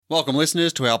Welcome,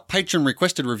 listeners, to our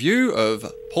patron-requested review of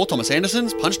Paul Thomas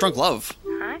Anderson's Punch Drunk Love.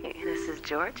 Hi, this is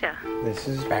Georgia. This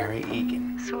is Barry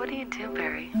Egan. So what do you do,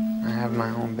 Barry? I have my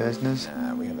own business.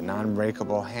 We have a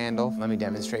non-breakable handle. Let me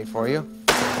demonstrate for you.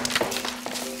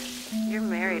 You're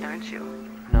married, aren't you?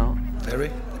 No.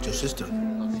 Barry, that's your sister.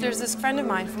 There's this friend of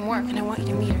mine from work, and I want you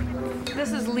to meet her.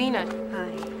 This is Lena.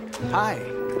 Hi. Hi.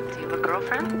 Do you have a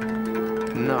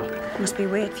girlfriend? No. It must be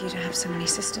weird for you to have so many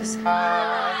sisters.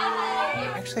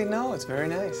 Actually, no. It's very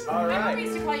nice. Remember we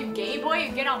used to call you gay boy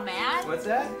and get all mad? What's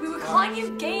that? We were calling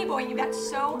you gay boy and you got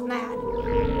so mad.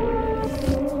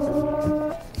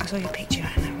 I saw your picture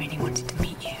and I really wanted to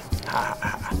meet you.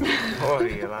 What are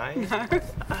you lying? No.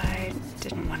 I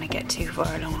didn't want to get too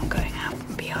far along on going out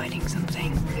and be hiding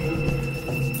something.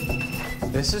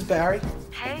 This is Barry.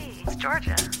 Hey, it's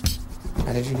Georgia.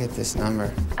 How did you get this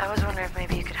number? I was wondering if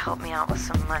maybe you could help me out with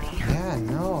some money. Yeah,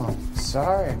 no. I'm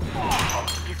sorry.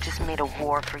 You've just made a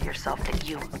war for yourself that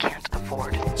you can't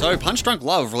afford. So, Punch Drunk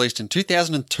Love, released in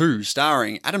 2002,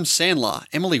 starring Adam Sandler,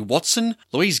 Emily Watson,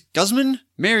 Louise Guzman,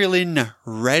 Marilyn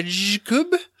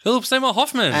Rajkub, Philip Seymour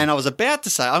Hoffman. and I was about to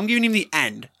say, I'm giving him the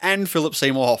and Philip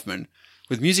Seymour Hoffman,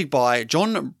 with music by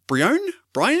John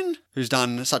Bryan, who's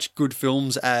done such good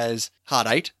films as Hard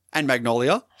Eight and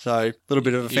Magnolia. So, a little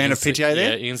bit of a fan of PTA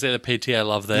there. Yeah, you can see the PTA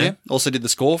love there. Yeah. Also did the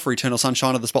score for Eternal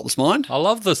Sunshine of the Spotless Mind. I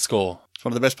love the score. It's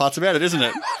one of the best parts about it, isn't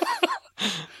it?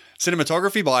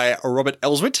 Cinematography by Robert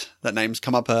Elswit. That name's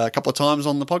come up a couple of times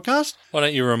on the podcast. Why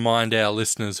don't you remind our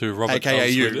listeners who Robert AKA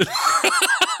you. Elswit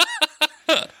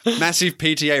is? Massive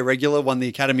PTA regular, won the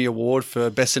Academy Award for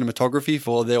Best Cinematography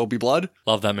for There Will Be Blood.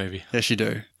 Love that movie. Yes, you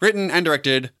do. Written and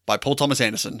directed by Paul Thomas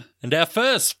Anderson. And our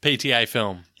first PTA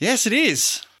film, Yes, it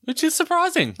is. which is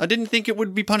surprising. I didn't think it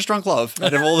would be Punch Drunk Love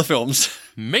out of all the films.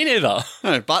 Me neither.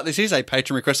 No, but this is a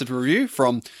patron-requested review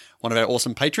from one of our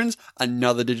awesome patrons,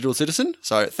 Another Digital Citizen.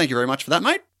 So thank you very much for that,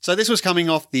 mate. So this was coming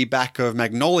off the back of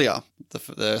Magnolia, the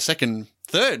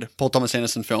third Paul Thomas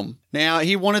Anderson film. Now,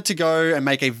 he wanted to go and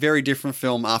make a very different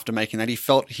film after making that. He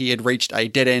felt he had reached a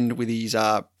dead end with his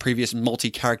previous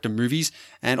multi-character movies,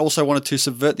 and also wanted to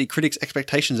subvert the critics'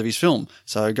 expectations of his film.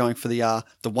 So going for the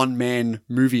one-man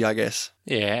movie, I guess.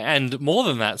 Yeah, and more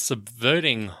than that,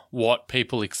 subverting what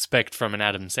people expect from an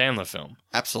Adam Sandler film.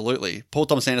 Absolutely. Paul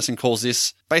Thomas Anderson calls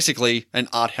this basically an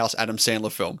art house Adam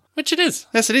Sandler film. Which it is.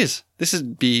 Yes, it is. This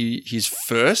would be his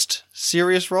first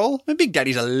serious role. I mean, Big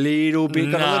Daddy's a little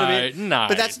bit, got a little bit. No.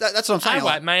 But that's what I'm saying. I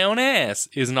Wipe My Own Ass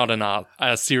is not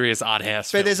a serious art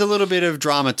house But film. there's a little bit of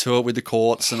drama to it with the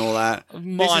courts and all that.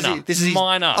 Minor. This is his-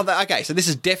 Minor. Oh, okay, so this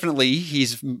is definitely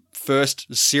his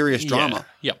first serious drama.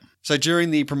 Yeah. Yep. So during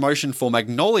the promotion for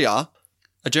Magnolia,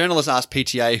 a journalist asked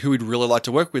PTA who he'd really like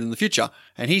to work with in the future,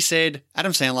 and he said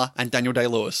Adam Sandler and Daniel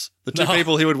Day-Lewis, the two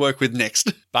people he would work with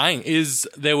next. Bang. Is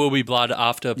There Will Be Blood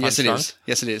after Punch Yes, it Drunk? is.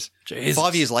 Yes, it is. Jesus.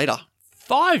 5 years later.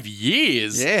 5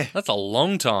 years? Yeah. That's a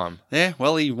long time. Yeah,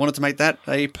 well, he wanted to make that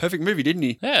a perfect movie, didn't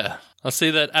he? Yeah. I see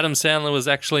that Adam Sandler was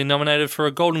actually nominated for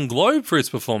a Golden Globe for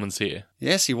his performance here.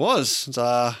 Yes, he was.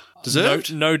 It's,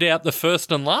 deserved. No doubt the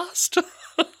first and last.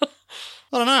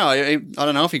 I don't know. I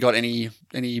don't know if he got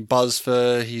any buzz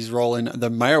for his role in the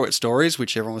Meyerowitz Stories,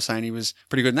 which everyone was saying he was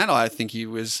pretty good in that. I think he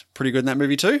was pretty good in that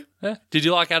movie too. Yeah. Did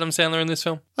you like Adam Sandler in this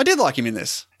film? I did like him in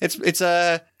this. It's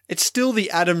still the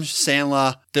Adam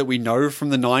Sandler that we know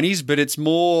from the 90s, but it's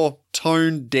more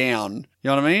toned down. You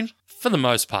know what I mean? For the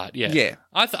most part, yeah. Yeah.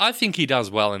 I think he does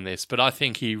well in this, but I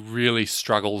think he really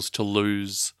struggles to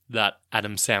lose that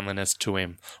Adam Sandler-ness to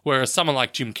him. Whereas someone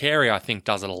like Jim Carrey, I think,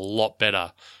 does it a lot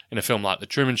better in a film like The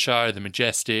Truman Show, The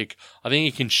Majestic. I think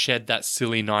he can shed that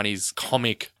silly 90s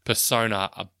comic persona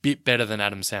a bit better than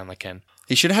Adam Sandler can.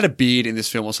 He should have had a beard in this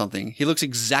film or something. He looks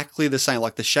exactly the same,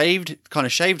 like the shaved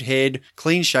head,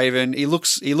 clean shaven. He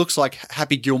looks like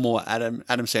Happy Gilmore Adam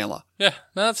Sandler. Yeah,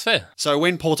 no, that's fair. So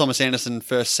when Paul Thomas Anderson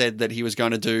first said that he was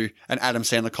going to do an Adam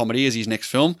Sandler comedy as his next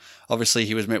film, obviously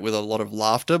he was met with a lot of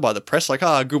laughter by the press, like,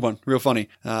 good one, real funny.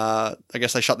 I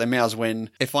guess they shut their mouths when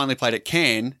it finally played at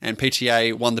Cannes and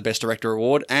PTA won the Best Director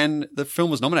award and the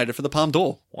film was nominated for the Palme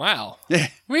d'Or. Wow. Yeah.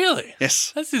 Really?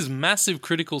 Yes. That's his massive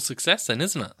critical success then,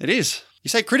 isn't it? It is. You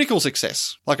say critical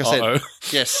success, like I Uh-oh. said.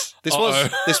 Yes.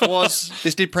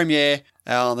 This did premiere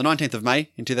on the 19th of May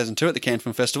in 2002 at the Cannes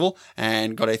Film Festival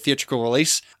and got a theatrical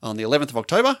release on the 11th of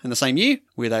October in the same year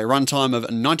with a runtime of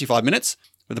 95 minutes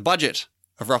with a budget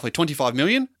of roughly 25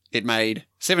 million. It made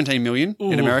 17 million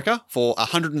in America for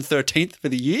 113th for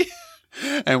the year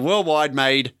and worldwide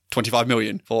made 25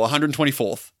 million for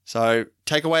 124th. So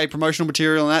take away promotional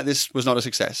material and that, this was not a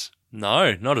success.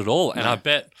 No, not at all. And I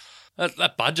bet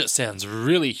That budget sounds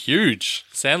really huge.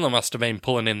 Sandler must have been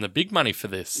pulling in the big money for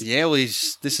this. Yeah, well,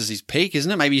 this is his peak,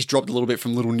 isn't it? Maybe he's dropped a little bit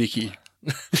from Little Nicky.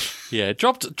 Yeah,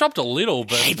 dropped a little,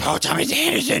 but Hey, Paul Thomas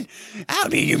Anderson, I'll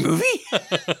be in your movie.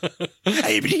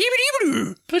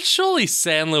 but surely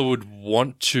Sandler would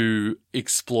want to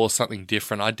explore something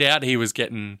different. I doubt he was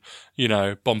getting,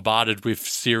 bombarded with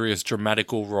serious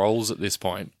dramatical roles at this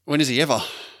point. When is he ever?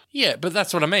 Yeah, but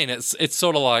that's what I mean. It's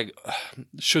sort of like,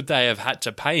 should they have had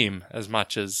to pay him as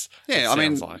much as? Yeah, it I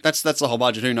mean, sounds like? that's the whole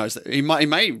budget. Who knows? He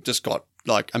may just got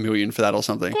like $1 million for that or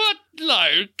something. What? No,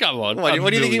 come on. What do you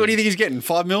think? What do you think he's getting?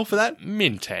 $5 million for that?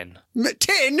 Min 10.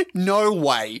 10? No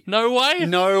way. No way.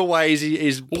 No way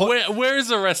is Where is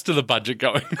the rest of the budget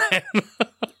going, man?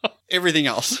 everything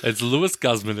else. It's Louis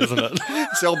Guzman, isn't it?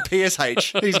 Sell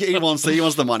PSH. He wants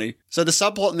the money. So the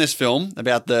subplot in this film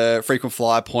about the frequent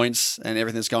flyer points and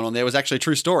everything that's going on there was actually a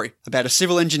true story about a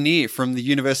civil engineer from the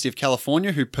University of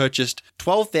California who purchased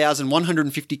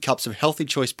 12,150 cups of Healthy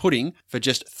Choice pudding for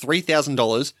just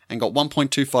 $3,000 and got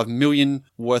 1.25 million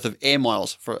worth of air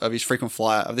miles of this frequent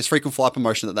flyer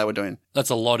promotion that they were doing. That's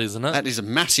a lot, isn't it? That is a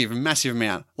massive, massive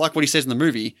amount. Like what he says in the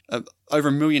movie, over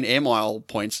 1 million air mile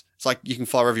points. It's like you can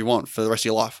fly wherever you want for the rest of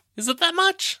your life. Is it that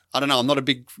much? I don't know. I'm not a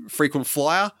big frequent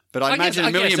flyer, but I imagine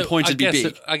 1 million points would be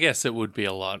big. I guess it would be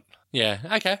a lot. Yeah,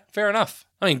 okay, fair enough.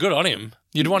 I mean, good on him.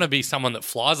 You'd want to be someone that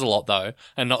flies a lot, though,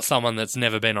 and not someone that's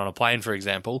never been on a plane, for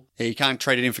example. Yeah, you can't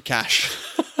trade it in for cash.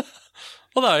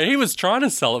 Although, he was trying to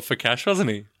sell it for cash,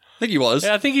 wasn't he? I think he was.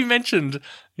 Yeah, I think he mentioned,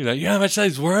 you know how much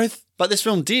that's worth? But this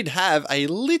film did have a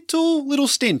little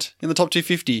stint in the top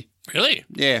 250. Really?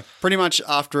 Yeah, pretty much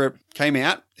after it came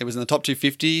out, it was in the top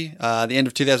 250 the end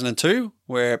of 2002,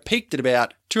 where it peaked at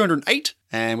about 208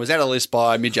 and was out of the list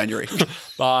by mid-January.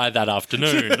 By that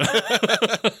afternoon.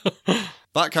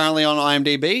 But currently on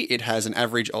IMDb, it has an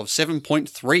average of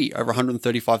 7.3 over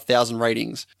 135,000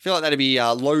 ratings. I feel like that'd be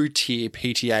low-tier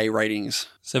PTA ratings.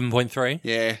 7.3?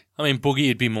 Yeah. I mean, Boogie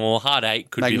would be more. Hard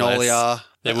 8 could be Magnolia. less.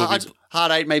 There would be...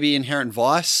 Hard 8, maybe Inherent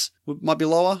Vice might be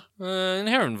lower.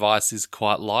 Inherent Vice is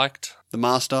quite liked. The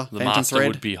Master, The Phantom Master Thread.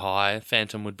 would be high.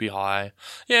 Phantom would be high.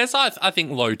 Yeah, so I think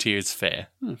low tier is fair.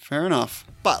 Fair enough.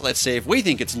 But let's see if we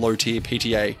think it's low tier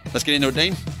PTA. Let's get into it,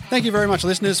 Dean. Thank you very much,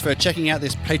 listeners, for checking out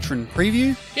this patron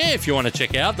preview. Yeah, if you want to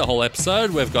check out the whole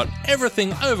episode, we've got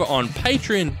everything over on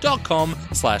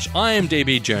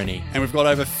patreon.com/IMDbJourney. And we've got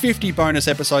over 50 bonus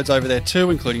episodes over there too,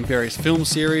 including various film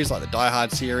series like the Die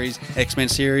Hard series, X-Men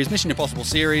series, Mission Impossible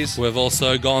series. We've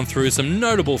also gone through some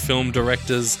notable film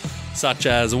directors such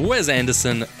as Wes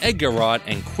Anderson, Edgar Wright,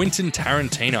 and Quentin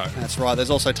Tarantino. That's right. There's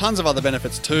also tons of other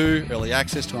benefits too. Early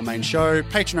access to our main show,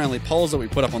 patron-only polls that we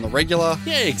put up on the regular.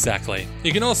 Yeah, exactly.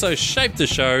 You can also shape the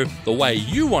show the way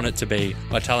you want it to be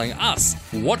by telling us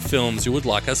what films you would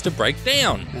like us to break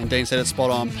down. And Dean said it's spot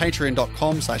on.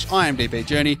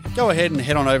 Patreon.com/IMDbJourney. Go ahead and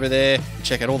head on over there and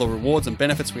check out all the rewards and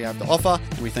benefits we have to offer.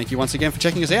 And we thank you once again for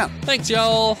checking us out. Thanks,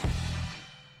 y'all.